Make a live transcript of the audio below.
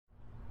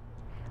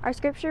Our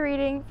scripture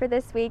reading for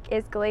this week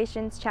is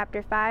Galatians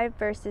chapter 5,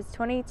 verses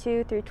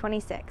 22 through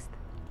 26.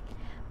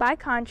 By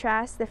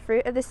contrast, the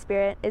fruit of the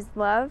Spirit is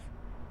love,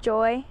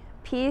 joy,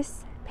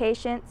 peace,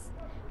 patience,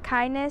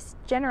 kindness,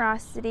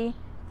 generosity,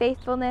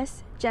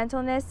 faithfulness,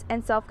 gentleness,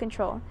 and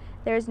self-control.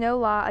 There is no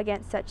law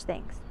against such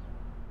things.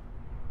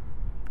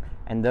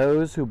 And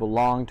those who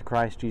belong to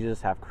Christ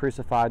Jesus have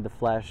crucified the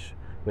flesh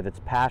with its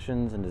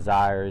passions and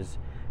desires.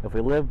 If we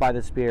live by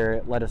the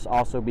Spirit, let us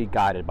also be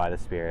guided by the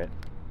Spirit.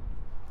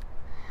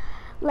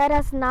 Let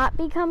us not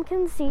become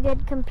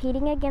conceited,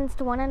 competing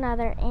against one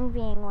another,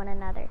 envying one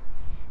another.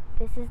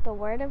 This is the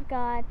word of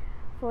God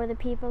for the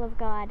people of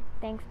God.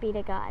 Thanks be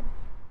to God.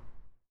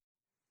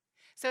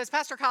 So as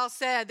Pastor Kyle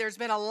said, there's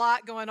been a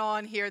lot going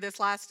on here this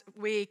last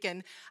week,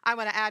 and I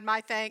want to add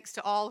my thanks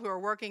to all who are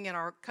working in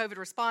our COVID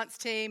response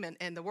team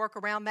and the work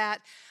around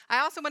that. I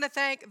also want to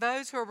thank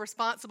those who are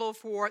responsible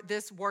for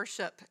this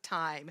worship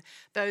time,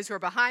 those who are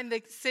behind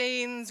the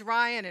scenes,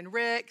 Ryan and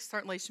Rick,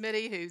 certainly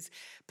Schmitty, who's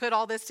put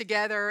all this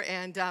together,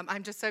 and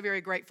I'm just so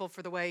very grateful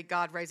for the way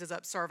God raises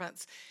up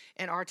servants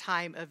in our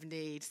time of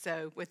need.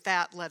 So with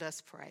that, let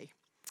us pray.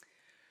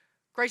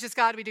 Gracious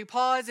God, we do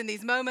pause in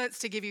these moments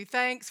to give you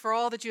thanks for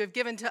all that you have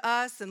given to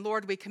us, and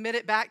Lord, we commit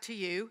it back to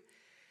you.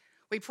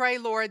 We pray,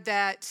 Lord,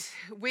 that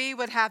we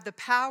would have the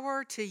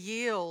power to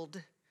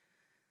yield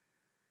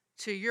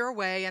to your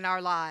way in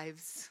our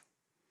lives,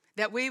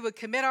 that we would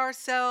commit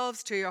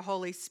ourselves to your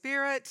Holy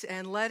Spirit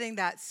and letting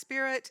that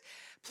Spirit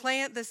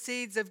plant the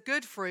seeds of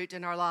good fruit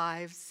in our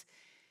lives,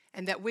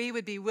 and that we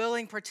would be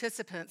willing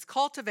participants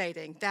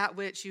cultivating that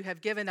which you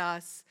have given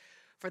us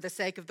for the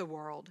sake of the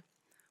world.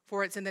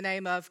 For it's in the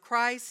name of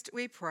Christ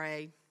we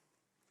pray.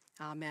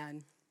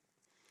 Amen.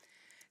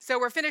 So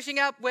we're finishing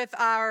up with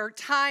our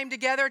time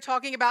together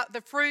talking about the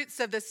fruits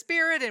of the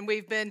Spirit, and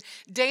we've been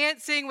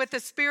dancing with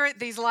the Spirit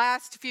these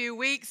last few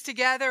weeks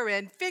together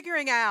and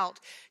figuring out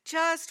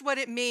just what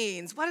it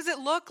means. What does it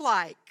look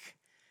like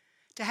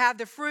to have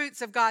the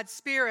fruits of God's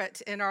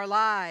Spirit in our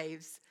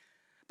lives?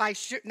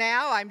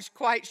 Now, I'm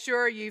quite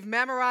sure you've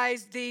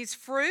memorized these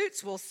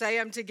fruits. We'll say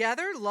them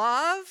together.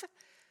 Love,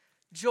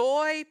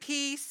 joy,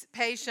 peace,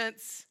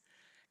 patience,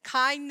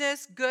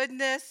 kindness,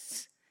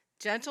 goodness,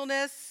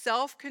 gentleness,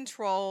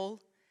 self-control,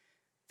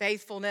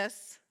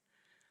 faithfulness.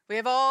 We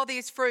have all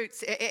these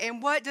fruits.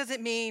 And what does it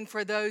mean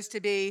for those to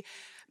be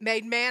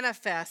made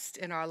manifest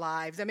in our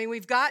lives? I mean,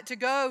 we've got to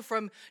go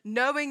from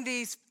knowing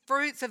these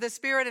fruits of the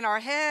Spirit in our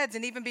heads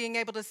and even being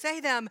able to say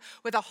them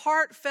with a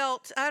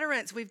heartfelt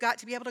utterance. We've got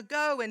to be able to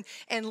go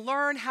and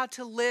learn how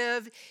to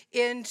live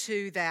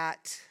into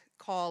that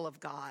call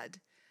of God.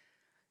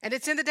 And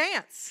it's in the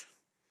dance.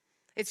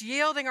 It's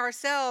yielding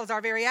ourselves,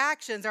 our very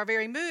actions, our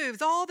very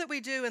moves, all that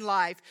we do in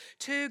life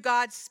to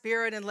God's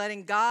Spirit and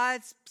letting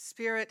God's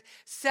Spirit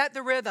set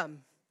the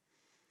rhythm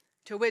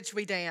to which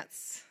we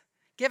dance.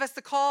 Give us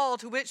the call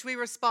to which we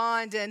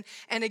respond.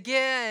 And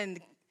again,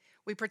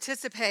 we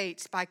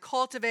participate by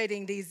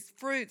cultivating these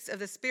fruits of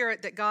the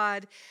Spirit that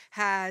God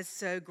has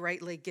so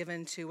greatly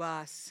given to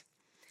us.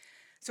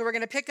 So we're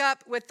going to pick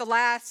up with the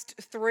last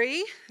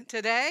three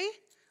today.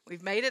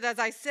 We've made it, as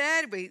I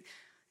said. We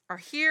are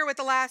here with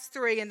the last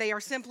three, and they are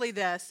simply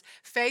this: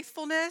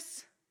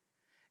 faithfulness,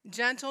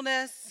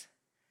 gentleness,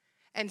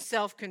 and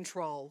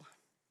self-control.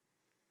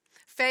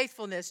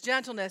 Faithfulness,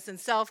 gentleness, and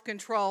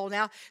self-control.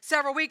 Now,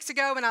 several weeks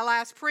ago when I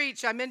last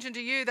preached, I mentioned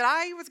to you that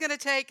I was going to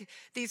take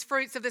these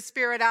fruits of the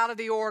Spirit out of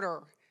the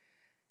order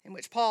in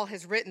which Paul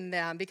has written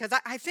them, because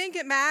I think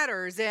it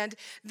matters. And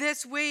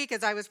this week,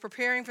 as I was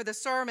preparing for the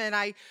sermon,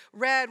 I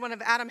read one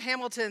of Adam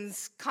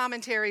Hamilton's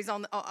commentaries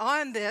on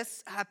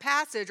this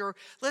passage, or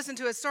listened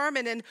to a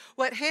sermon, and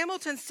what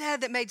Hamilton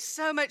said that made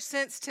so much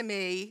sense to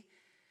me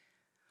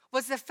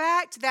was the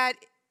fact that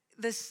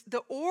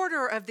the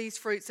order of these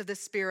fruits of the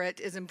Spirit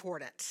is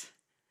important.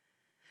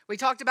 We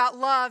talked about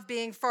love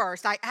being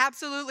first. I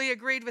absolutely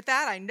agreed with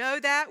that. I know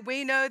that.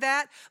 We know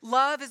that.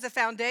 Love is the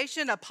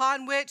foundation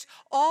upon which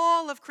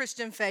all of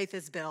Christian faith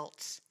is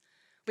built.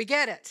 We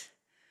get it.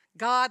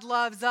 God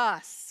loves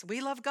us.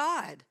 We love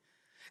God.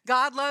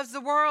 God loves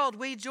the world.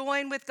 We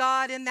join with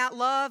God in that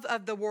love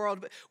of the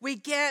world. We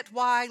get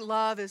why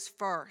love is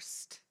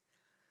first.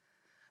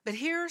 But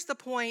here's the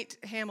point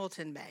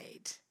Hamilton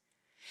made.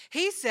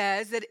 He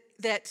says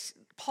that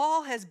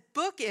Paul has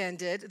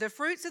bookended the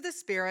fruits of the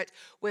Spirit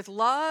with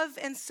love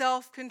and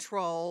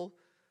self-control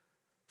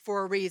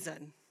for a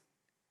reason.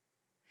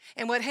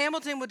 And what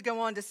Hamilton would go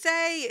on to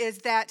say is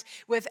that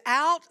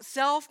without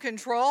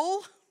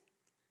self-control,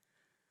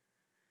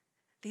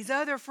 these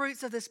other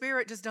fruits of the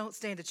Spirit just don't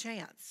stand a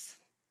chance.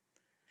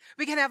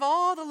 We can have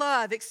all the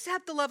love,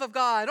 accept the love of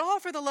God,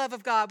 offer the love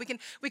of God.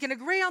 We can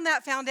agree on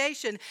that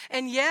foundation,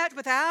 and yet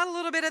without a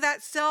little bit of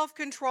that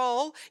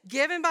self-control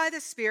given by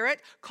the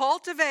Spirit,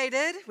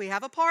 cultivated, we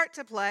have a part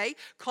to play,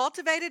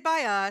 cultivated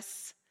by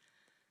us,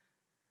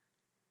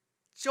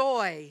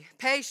 joy,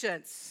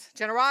 patience,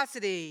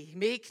 generosity,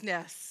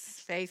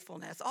 meekness,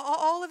 faithfulness,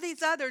 all of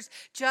these others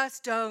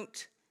just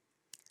don't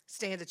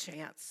stand a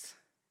chance.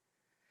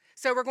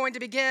 So we're going to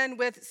begin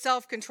with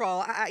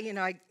self-control.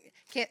 I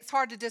It's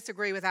hard to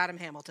disagree with Adam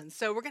Hamilton.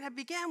 So we're going to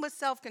begin with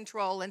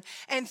self-control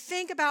and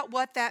think about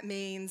what that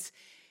means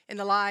in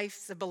the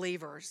lives of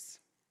believers.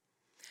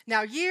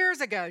 Now,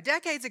 years ago,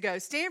 decades ago,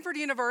 Stanford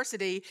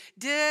University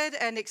did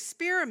an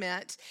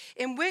experiment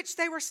in which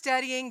they were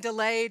studying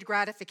delayed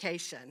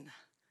gratification,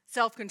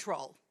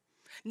 self-control,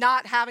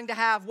 not having to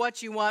have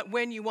what you want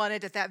when you want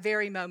it at that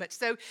very moment.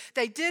 So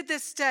they did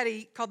this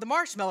study called the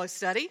Marshmallow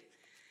Study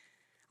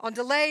on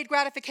delayed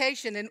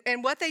gratification.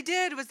 And what they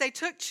did was they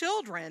took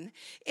children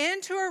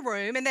into a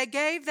room and they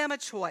gave them a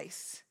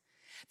choice.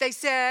 They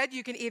said,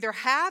 you can either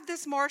have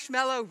this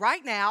marshmallow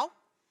right now,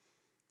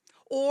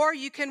 or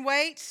you can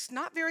wait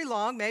not very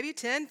long, maybe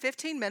 10,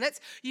 15 minutes.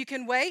 You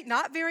can wait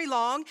not very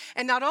long,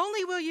 and not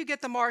only will you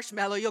get the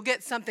marshmallow, you'll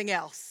get something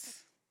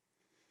else.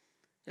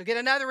 You'll get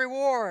another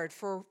reward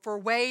for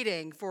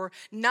waiting, for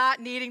not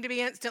needing to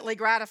be instantly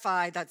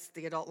gratified. That's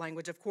the adult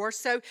language, of course.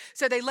 So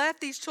they left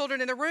these children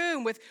in the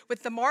room with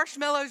the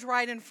marshmallows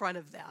right in front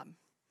of them.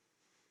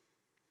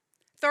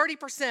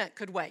 30%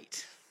 could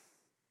wait.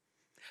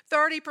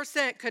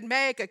 30% could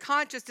make a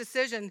conscious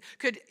decision,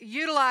 could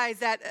utilize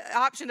that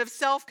option of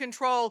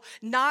self-control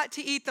not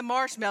to eat the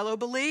marshmallow,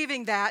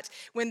 believing that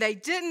when they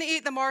didn't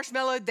eat the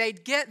marshmallow,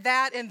 they'd get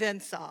that and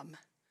then some.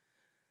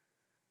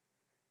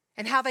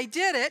 And how they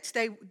did it,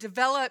 they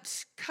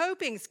developed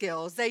coping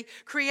skills. They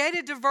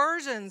created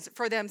diversions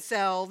for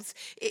themselves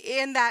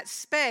in that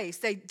space.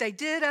 They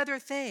did other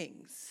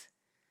things.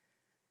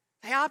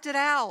 They opted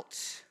out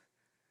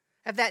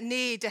of that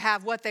need to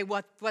have what they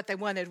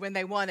wanted when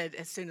they wanted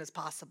as soon as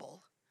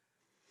possible.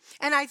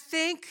 And I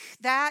think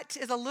that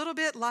is a little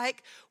bit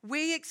like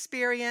we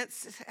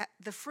experience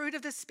the fruit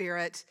of the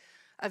Spirit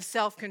of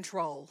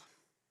self-control.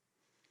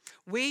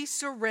 We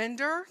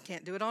surrender,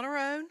 can't do it on our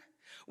own.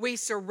 We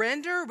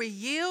surrender, we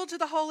yield to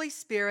the Holy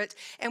Spirit,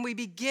 and we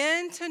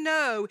begin to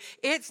know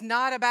it's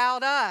not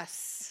about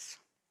us.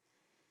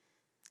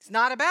 It's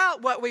not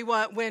about what we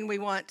want when we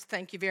want,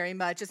 thank you very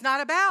much. It's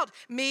not about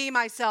me,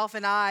 myself,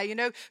 and I. You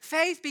know,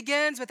 faith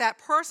begins with that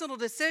personal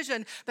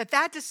decision, but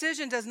that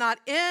decision does not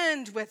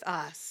end with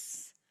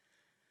us.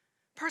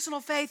 Personal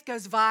faith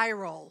goes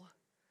viral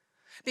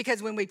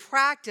because when we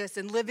practice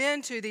and live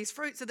into these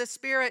fruits of the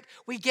Spirit,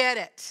 we get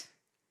it.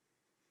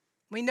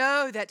 We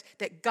know that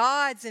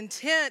God's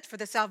intent for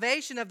the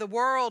salvation of the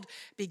world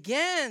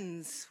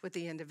begins with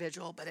the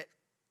individual, but it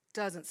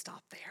doesn't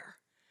stop there.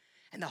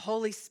 And the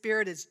Holy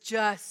Spirit is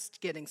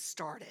just getting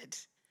started.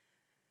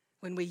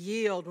 When we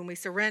yield, when we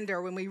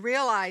surrender, when we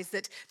realize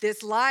that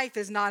this life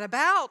is not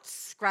about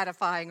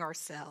gratifying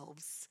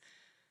ourselves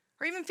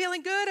or even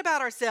feeling good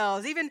about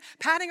ourselves, even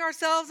patting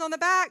ourselves on the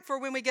back for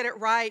when we get it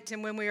right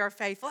and when we are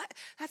faithful.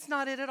 That's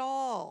not it at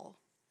all.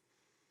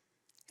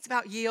 It's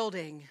about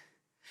yielding,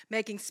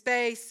 making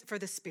space for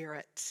the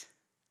Spirit,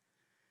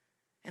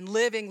 and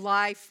living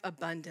life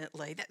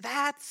abundantly.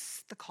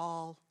 That's the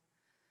call.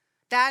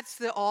 That's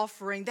the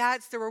offering.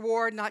 That's the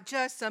reward, not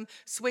just some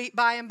sweet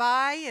by and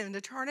by in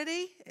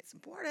eternity. It's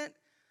important.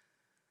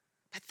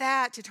 But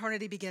that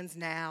eternity begins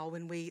now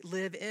when we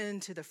live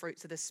into the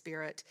fruits of the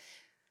Spirit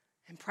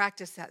and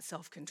practice that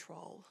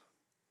self-control.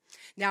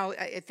 Now,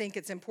 I think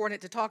it's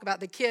important to talk about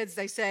the kids.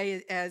 They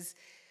say as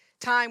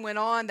time went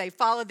on, they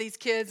followed these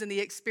kids in the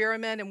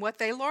experiment, and what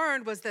they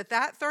learned was that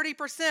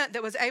 30%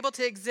 that was able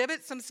to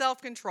exhibit some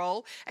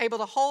self-control, able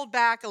to hold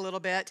back a little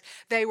bit,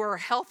 they were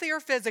healthier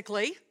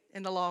physically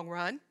in the long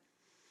run,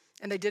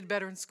 and they did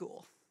better in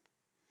school.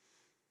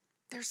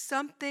 There's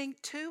something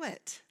to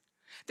it.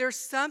 There's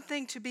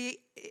something to be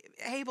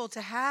able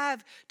to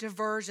have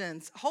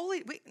diversions.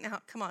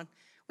 Now, come on.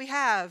 We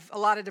have a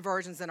lot of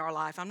diversions in our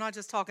life. I'm not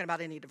just talking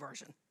about any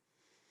diversion.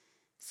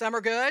 Some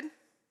are good.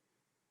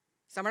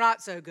 Some are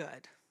not so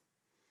good.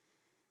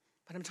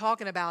 What I'm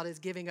talking about is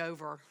giving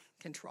over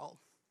control,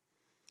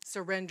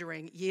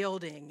 surrendering,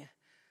 yielding,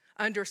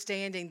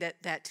 understanding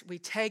that we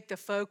take the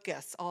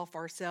focus off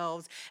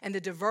ourselves, and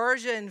the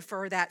diversion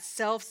for that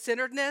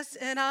self-centeredness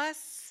in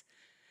us,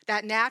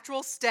 that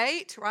natural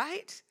state,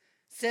 right?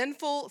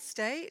 Sinful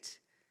state,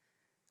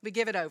 we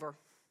give it over.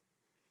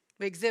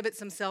 We exhibit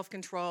some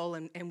self-control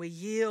and we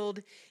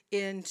yield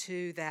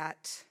into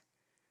that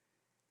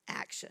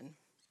action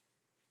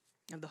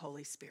of the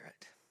Holy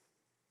Spirit.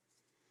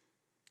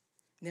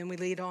 And then we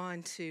lead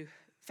on to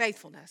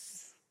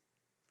faithfulness.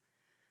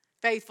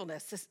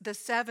 Faithfulness, the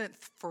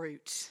seventh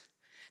fruit,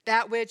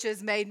 that which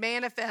is made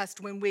manifest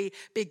when we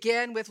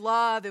begin with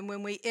love and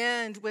when we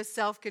end with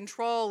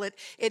self-control. It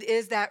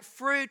is that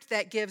fruit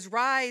that gives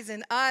rise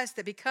in us,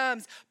 that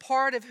becomes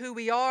part of who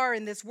we are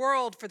in this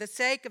world for the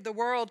sake of the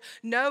world,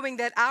 knowing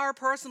that our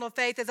personal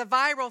faith is a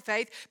viral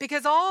faith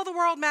because all the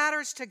world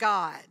matters to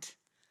God.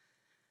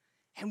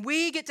 And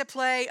we get to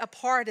play a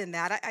part in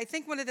that. I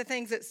think one of the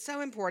things that's so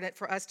important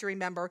for us to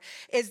remember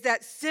is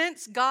that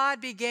since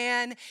God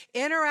began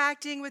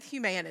interacting with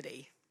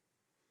humanity,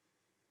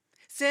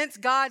 since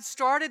God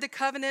started the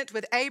covenant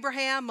with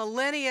Abraham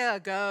millennia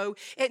ago,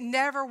 it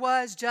never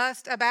was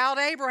just about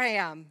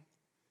Abraham.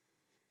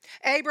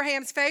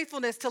 Abraham's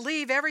faithfulness to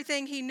leave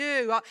everything he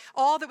knew,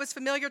 all that was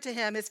familiar to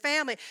him, his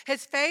family,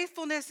 his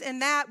faithfulness in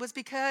that was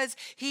because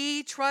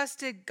he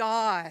trusted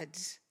God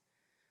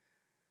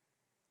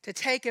to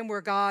take him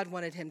where God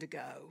wanted him to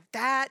go.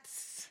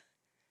 That's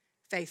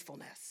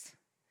faithfulness.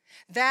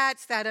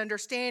 That's that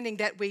understanding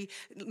that we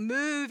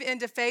move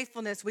into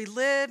faithfulness, we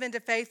live into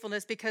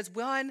faithfulness because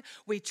one,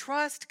 we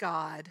trust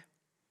God,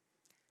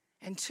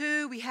 and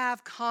two, we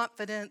have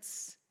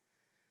confidence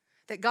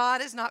that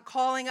God is not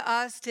calling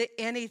us to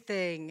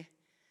anything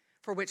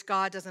for which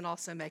God doesn't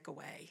also make a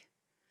way.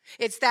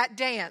 It's that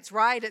dance,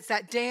 right? It's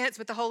that dance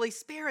with the Holy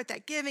Spirit,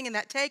 that giving and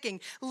that taking,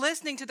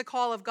 listening to the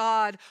call of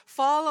God,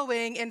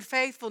 following in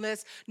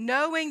faithfulness,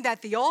 knowing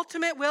that the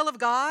ultimate will of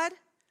God,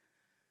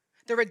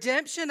 the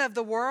redemption of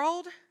the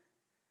world,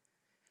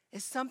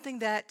 is something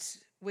that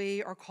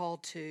we are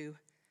called to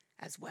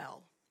as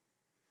well.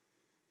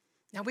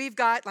 Now we've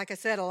got, like I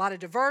said, a lot of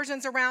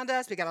diversions around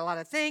us. We've got a lot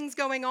of things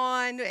going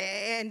on.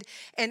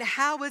 And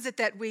how is it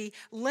that we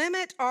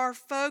limit our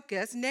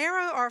focus,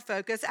 narrow our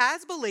focus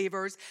as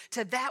believers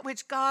to that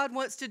which God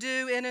wants to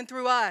do in and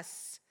through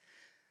us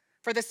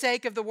for the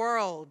sake of the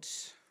world?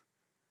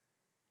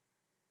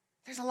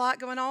 There's a lot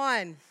going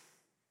on.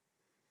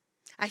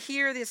 I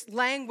hear this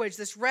language,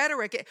 this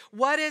rhetoric.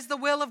 What is the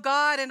will of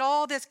God in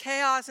all this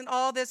chaos and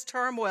all this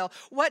turmoil?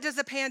 What does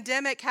the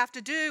pandemic have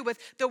to do with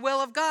the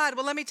will of God?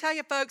 Well, let me tell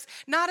you, folks,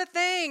 not a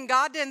thing.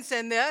 God didn't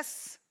send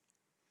this.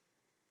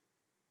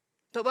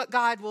 But what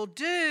God will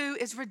do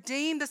is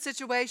redeem the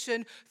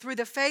situation through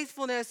the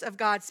faithfulness of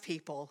God's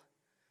people.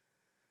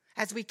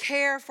 As we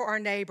care for our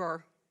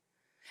neighbor,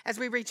 as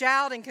we reach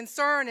out in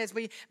concern, as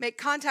we make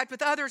contact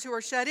with others who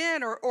are shut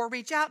in, or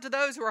reach out to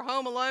those who are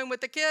home alone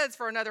with the kids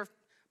for another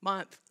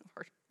month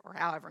or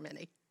however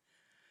many.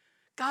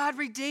 God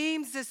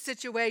redeems this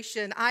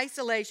situation,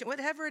 isolation,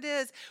 whatever it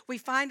is we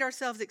find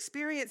ourselves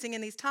experiencing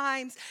in these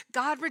times.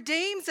 God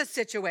redeems the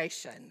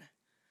situation.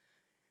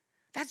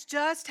 That's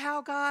just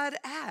how God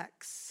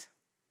acts.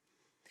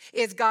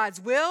 Is God's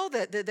will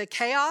the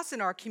chaos in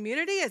our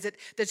community? Is it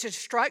the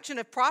destruction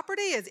of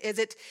property? Is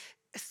it?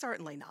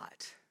 Certainly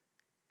not.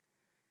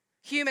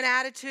 Human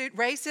attitude,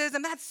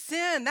 racism, that's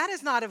sin. That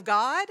is not of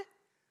God.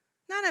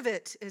 None of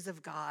it is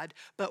of God.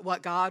 But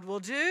what God will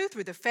do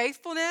through the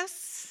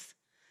faithfulness,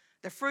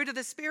 the fruit of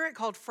the Spirit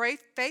called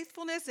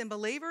faithfulness in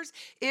believers,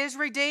 is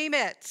redeem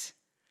it.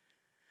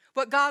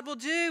 What God will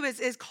do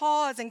is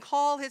cause and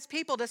call his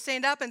people to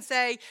stand up and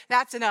say,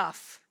 that's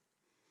enough.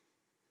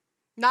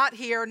 Not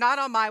here, not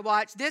on my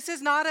watch. This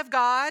is not of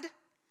God.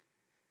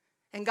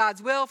 And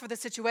God's will for the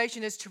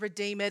situation is to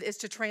redeem it, is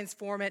to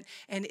transform it,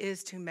 and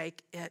is to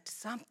make it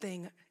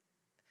something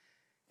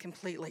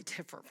completely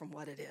different from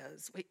what it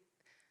is.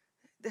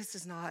 This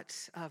is not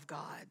of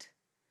God.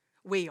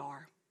 We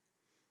are.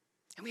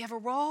 And we have a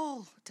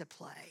role to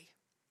play.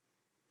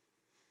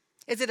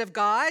 Is it of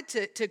God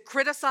to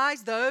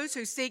criticize those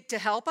who seek to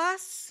help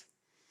us?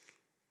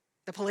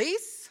 The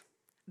police?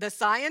 The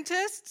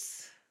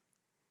scientists?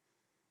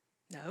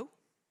 No.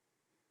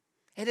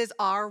 It is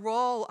our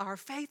role, our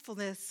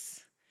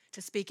faithfulness,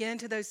 to speak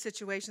into those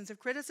situations of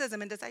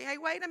criticism and to say, hey,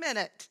 wait a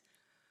minute.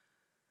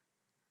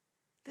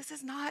 This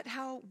is not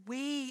how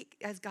we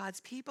as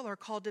God's people are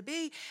called to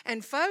be.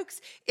 And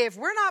folks, if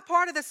we're not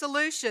part of the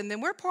solution,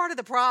 then we're part of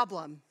the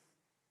problem.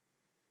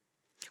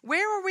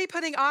 Where are we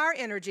putting our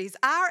energies,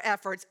 our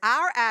efforts,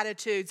 our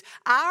attitudes,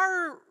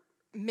 our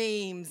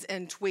memes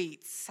and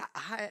tweets?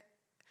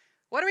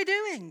 What are we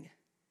doing?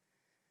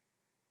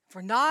 If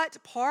we're not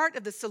part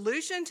of the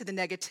solution to the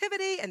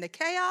negativity and the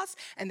chaos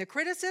and the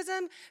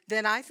criticism,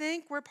 then I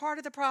think we're part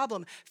of the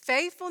problem.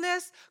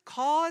 Faithfulness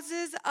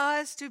causes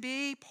us to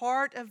be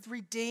part of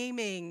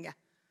redeeming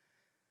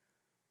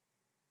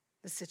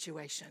the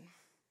situation,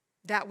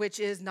 that which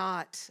is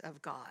not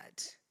of God.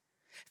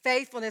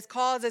 Faithfulness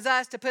causes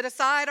us to put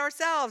aside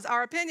ourselves,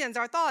 our opinions,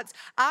 our thoughts,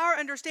 our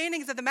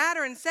understandings of the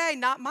matter and say,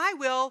 not my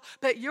will,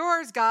 but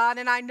yours, God.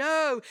 And I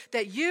know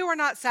that you are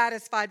not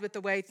satisfied with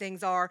the way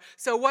things are.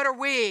 So what are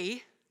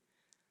we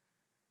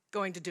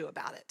going to do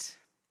about it?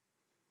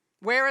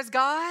 Where is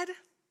God?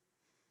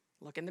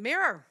 Look in the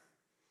mirror.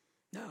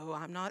 No,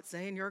 I'm not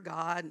saying you're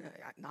God.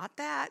 Not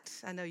that.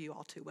 I know you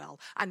all too well.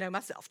 I know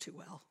myself too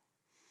well.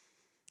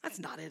 That's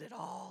not it at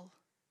all.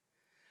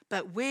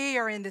 But we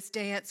are in this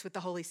dance with the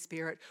Holy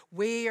Spirit.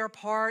 We are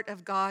part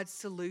of God's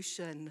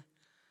solution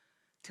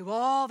to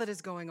all that is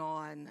going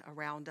on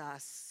around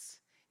us,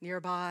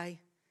 nearby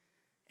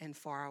and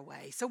far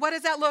away. So what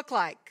does that look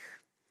like?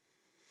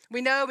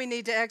 We know we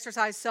need to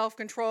exercise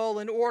self-control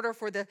in order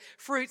for the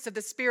fruits of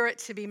the Spirit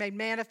to be made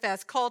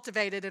manifest,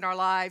 cultivated in our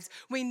lives.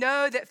 We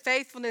know that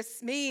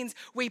faithfulness means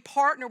we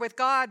partner with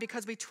God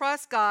because we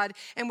trust God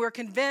and we're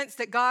convinced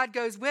that God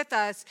goes with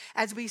us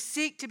as we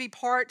seek to be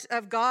part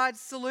of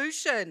God's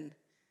solution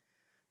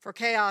for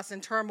chaos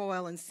and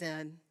turmoil and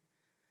sin.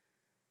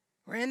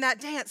 We're in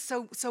that dance.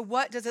 So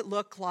what does it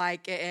look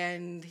like?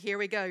 And here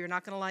we go. You're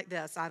not going to like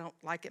this. I don't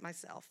like it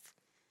myself.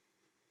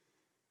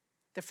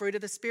 The fruit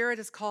of the Spirit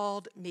is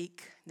called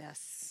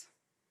meekness.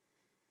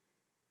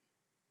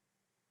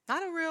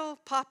 not a real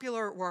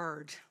popular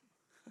word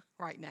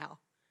right now.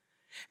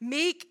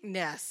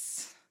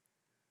 Meekness.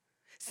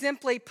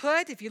 Simply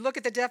put, if you look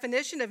at the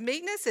definition of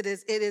meekness, it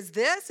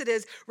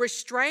is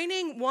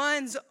restraining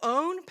one's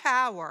own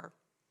power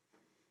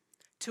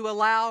to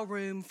allow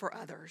room for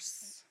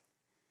others.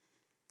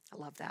 I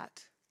love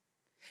that.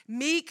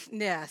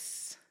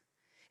 Meekness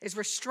is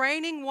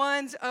restraining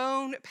one's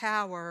own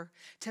power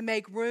to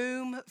make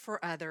room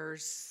for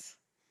others.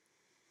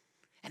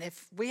 And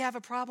if we have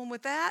a problem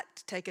with that,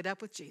 take it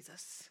up with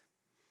Jesus.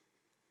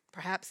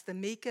 Perhaps the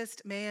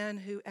meekest man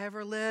who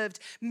ever lived.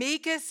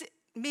 Meekness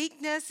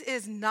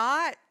is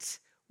not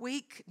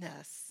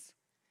weakness.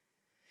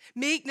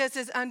 Meekness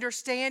is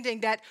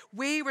understanding that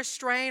we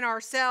restrain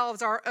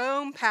ourselves, our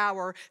own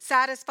power,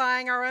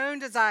 satisfying our own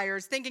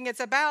desires, thinking it's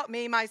about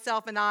me,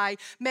 myself, and I,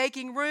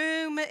 making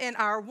room in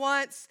our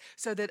wants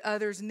so that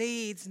others'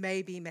 needs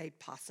may be made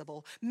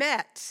possible,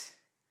 met,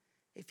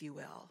 if you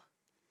will.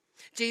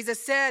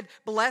 Jesus said,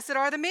 "Blessed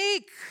are the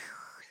meek."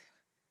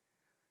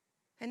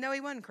 And no, he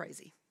wasn't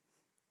crazy.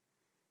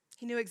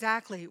 He knew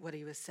exactly what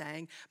he was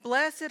saying.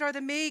 Blessed are the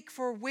meek,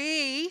 for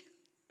we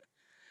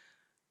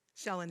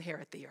shall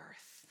inherit the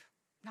earth.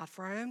 Not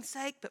for our own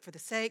sake, but for the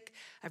sake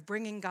of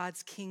bringing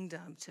God's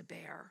kingdom to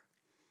bear.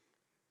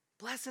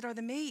 Blessed are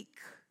the meek.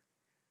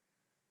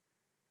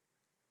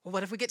 Well,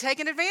 what if we get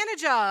taken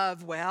advantage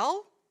of?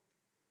 Well,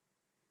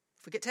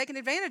 if we get taken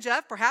advantage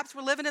of, perhaps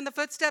we're living in the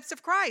footsteps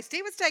of Christ.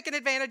 He was taken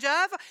advantage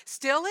of,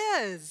 still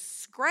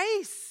is.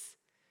 Grace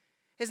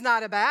is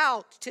not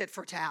about tit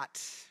for tat.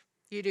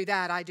 You do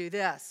that, I do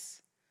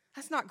this.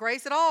 That's not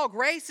grace at all.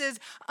 Grace is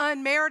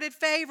unmerited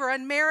favor,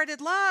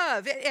 unmerited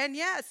love. And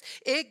yes,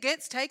 it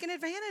gets taken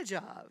advantage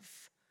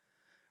of.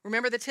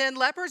 Remember the 10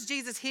 lepers?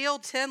 Jesus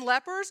healed 10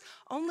 lepers.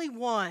 Only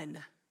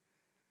one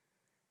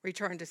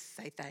returned to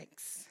say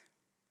thanks.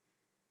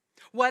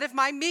 What if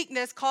my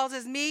meekness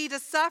causes me to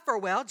suffer?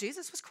 Well,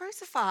 Jesus was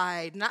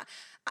crucified. And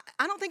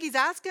I don't think he's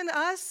asking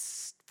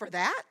us for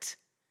that.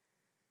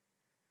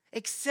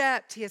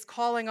 Except he is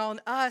calling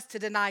on us to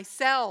deny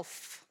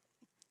self,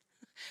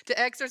 to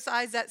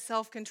exercise that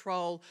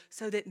self-control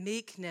so that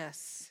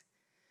meekness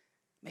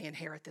may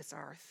inherit this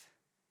earth.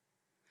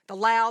 The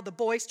loud, the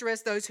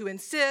boisterous, those who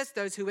insist,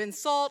 those who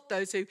insult,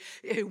 those who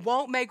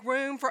won't make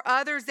room for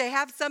others, they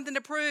have something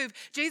to prove.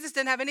 Jesus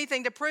didn't have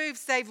anything to prove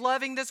save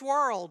loving this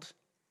world.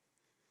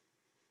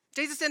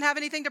 Jesus didn't have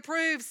anything to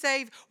prove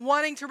save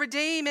wanting to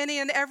redeem any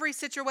and every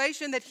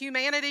situation that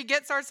humanity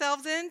gets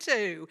ourselves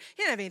into.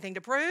 He didn't have anything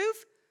to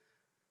prove.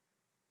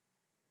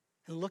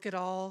 And look at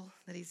all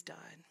that he's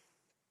done.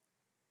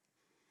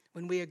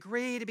 When we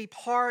agree to be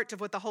part of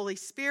what the Holy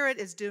Spirit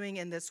is doing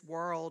in this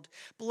world,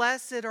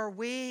 blessed are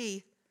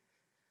we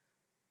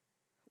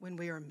when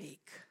we are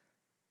meek.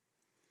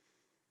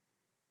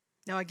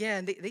 Now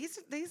again,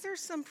 these are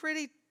some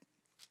pretty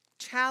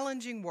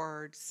challenging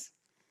words.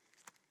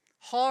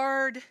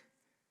 Hard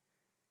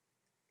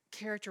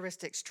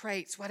characteristics,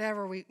 traits,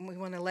 whatever we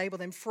want to label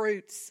them,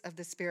 fruits of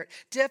the Spirit.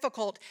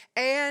 Difficult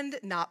and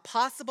not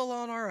possible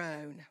on our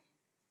own.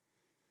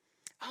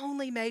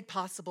 Only made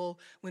possible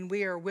when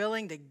we are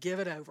willing to give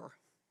it over.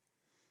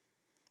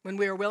 When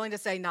we are willing to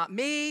say, not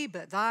me,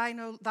 but thy,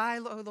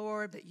 O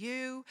Lord, but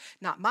you.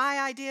 Not my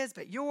ideas,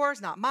 but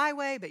yours. Not my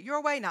way, but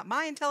your way. Not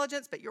my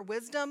intelligence, but your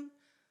wisdom.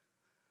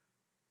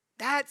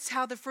 That's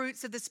how the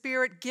fruits of the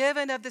Spirit,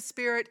 given of the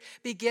Spirit,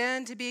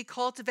 begin to be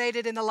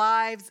cultivated in the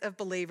lives of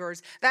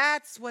believers.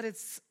 That's what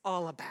it's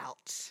all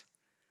about.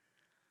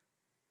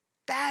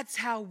 That's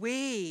how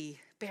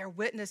we bear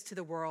witness to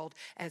the world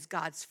as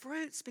God's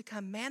fruits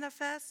become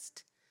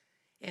manifest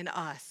in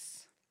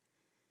us.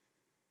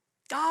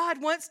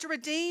 God wants to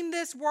redeem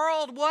this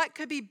world. What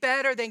could be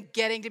better than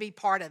getting to be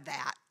part of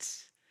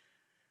that?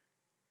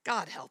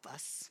 God help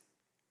us.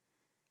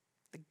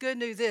 The good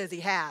news is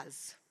he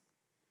has.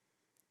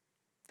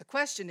 The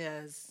question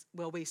is,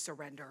 will we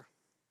surrender?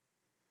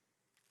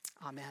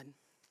 Amen.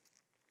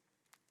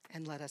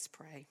 And let us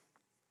pray.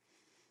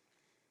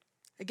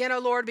 Again, O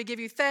Lord, we give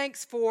you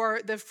thanks for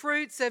the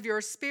fruits of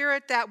your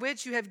Spirit, that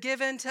which you have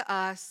given to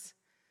us.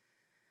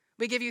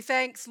 We give you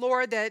thanks,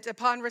 Lord, that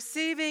upon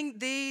receiving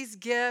these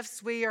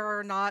gifts, we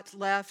are not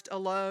left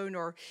alone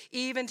or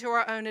even to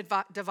our own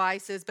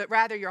devices, but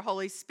rather your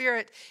Holy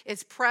Spirit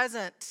is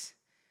present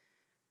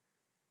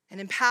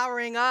and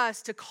empowering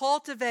us to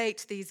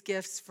cultivate these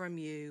gifts from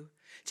you,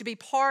 to be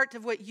part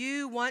of what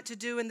you want to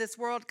do in this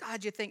world.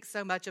 God, you think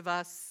so much of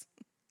us.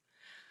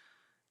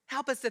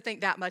 Help us to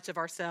think that much of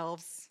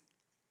ourselves.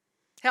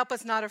 Help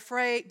us not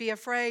be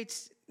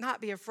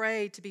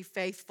afraid to be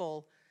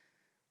faithful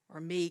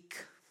or meek.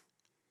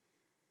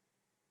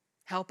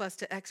 Help us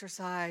to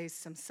exercise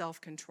some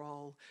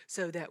self-control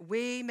so that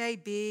we may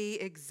be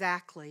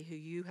exactly who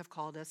you have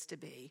called us to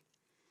be.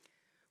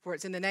 For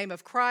it's in the name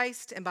of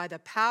Christ and by the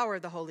power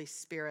of the Holy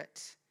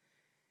Spirit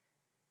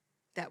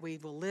that we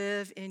will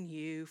live in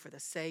you for the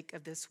sake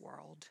of this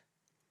world.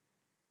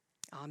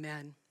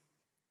 Amen.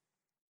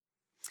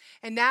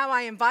 And now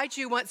I invite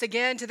you once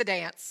again to the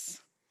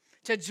dance.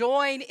 to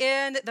join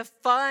in the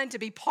fun, to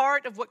be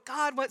part of what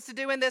God wants to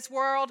do in this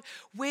world.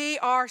 We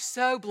are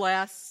so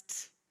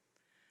blessed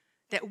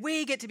that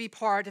we get to be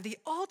part of the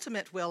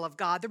ultimate will of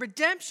God, the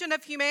redemption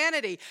of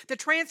humanity, the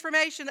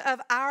transformation of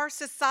our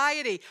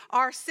society,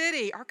 our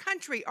city, our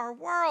country, our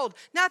world,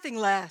 nothing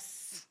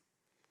less.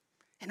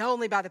 And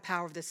only by the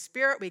power of the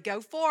Spirit we go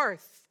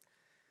forth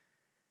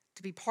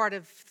to be part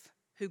of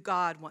who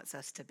God wants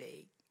us to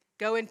be.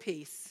 Go in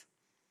peace.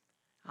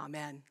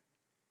 Amen.